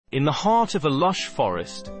In the heart of a lush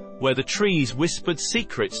forest, where the trees whispered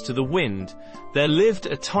secrets to the wind, there lived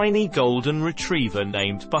a tiny golden retriever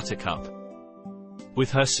named Buttercup.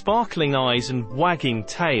 With her sparkling eyes and wagging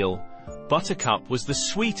tail, Buttercup was the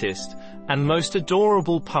sweetest and most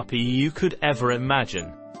adorable puppy you could ever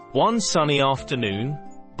imagine. One sunny afternoon,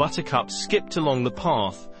 Buttercup skipped along the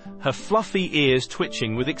path, her fluffy ears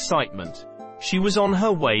twitching with excitement. She was on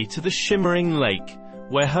her way to the shimmering lake,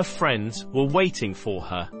 where her friends were waiting for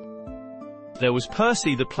her. There was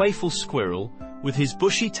Percy the playful squirrel, with his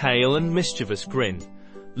bushy tail and mischievous grin,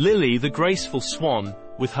 Lily the graceful swan,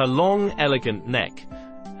 with her long, elegant neck,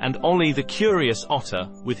 and Ollie the curious otter,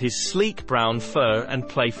 with his sleek brown fur and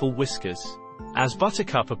playful whiskers. As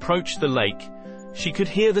Buttercup approached the lake, she could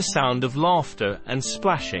hear the sound of laughter and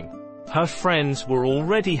splashing. Her friends were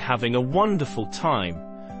already having a wonderful time.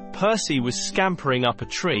 Percy was scampering up a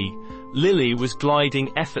tree, Lily was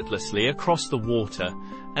gliding effortlessly across the water,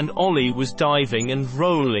 and Ollie was diving and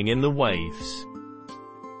rolling in the waves.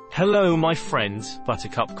 "Hello, my friends,"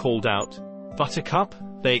 Buttercup called out. "Buttercup,"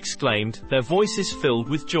 they exclaimed, their voices filled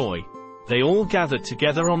with joy. They all gathered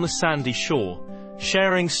together on the sandy shore,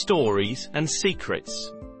 sharing stories and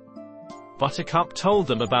secrets. Buttercup told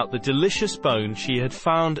them about the delicious bone she had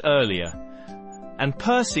found earlier, and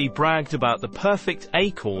Percy bragged about the perfect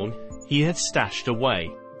acorn he had stashed away.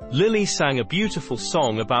 Lily sang a beautiful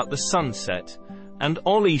song about the sunset, and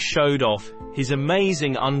Ollie showed off his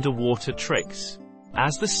amazing underwater tricks.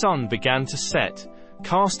 As the sun began to set,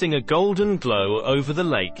 casting a golden glow over the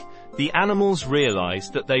lake, the animals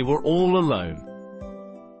realized that they were all alone.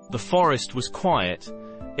 The forest was quiet,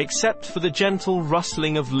 except for the gentle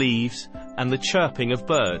rustling of leaves and the chirping of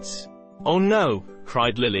birds. "Oh no,"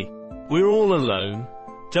 cried Lily. "We're all alone."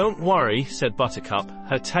 "Don't worry," said Buttercup,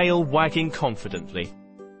 her tail wagging confidently.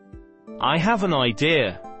 "I have an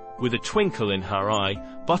idea." With a twinkle in her eye,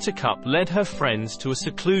 Buttercup led her friends to a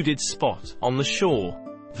secluded spot on the shore.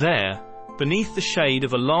 There, beneath the shade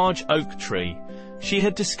of a large oak tree, she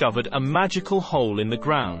had discovered a magical hole in the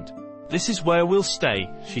ground. "This is where we'll stay,"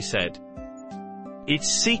 she said. "It's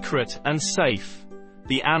secret and safe."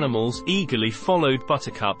 The animals eagerly followed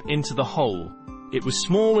Buttercup into the hole. It was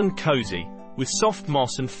small and cozy, with soft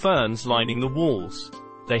moss and ferns lining the walls.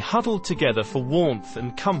 They huddled together for warmth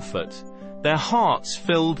and comfort, their hearts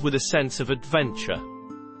filled with a sense of adventure.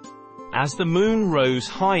 As the moon rose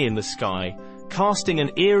high in the sky, casting an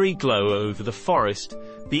eerie glow over the forest,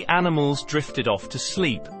 the animals drifted off to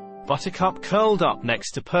sleep. Buttercup curled up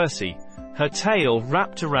next to Percy, her tail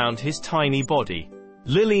wrapped around his tiny body.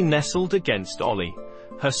 Lily nestled against Ollie,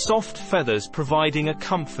 her soft feathers providing a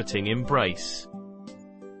comforting embrace.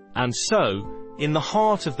 And so, in the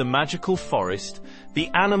heart of the magical forest, the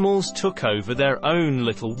animals took over their own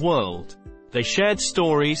little world. They shared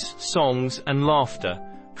stories, songs, and laughter,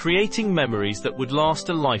 creating memories that would last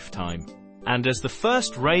a lifetime. And as the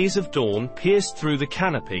first rays of dawn pierced through the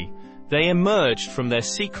canopy, they emerged from their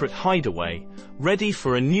secret hideaway, ready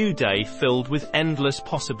for a new day filled with endless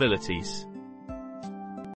possibilities.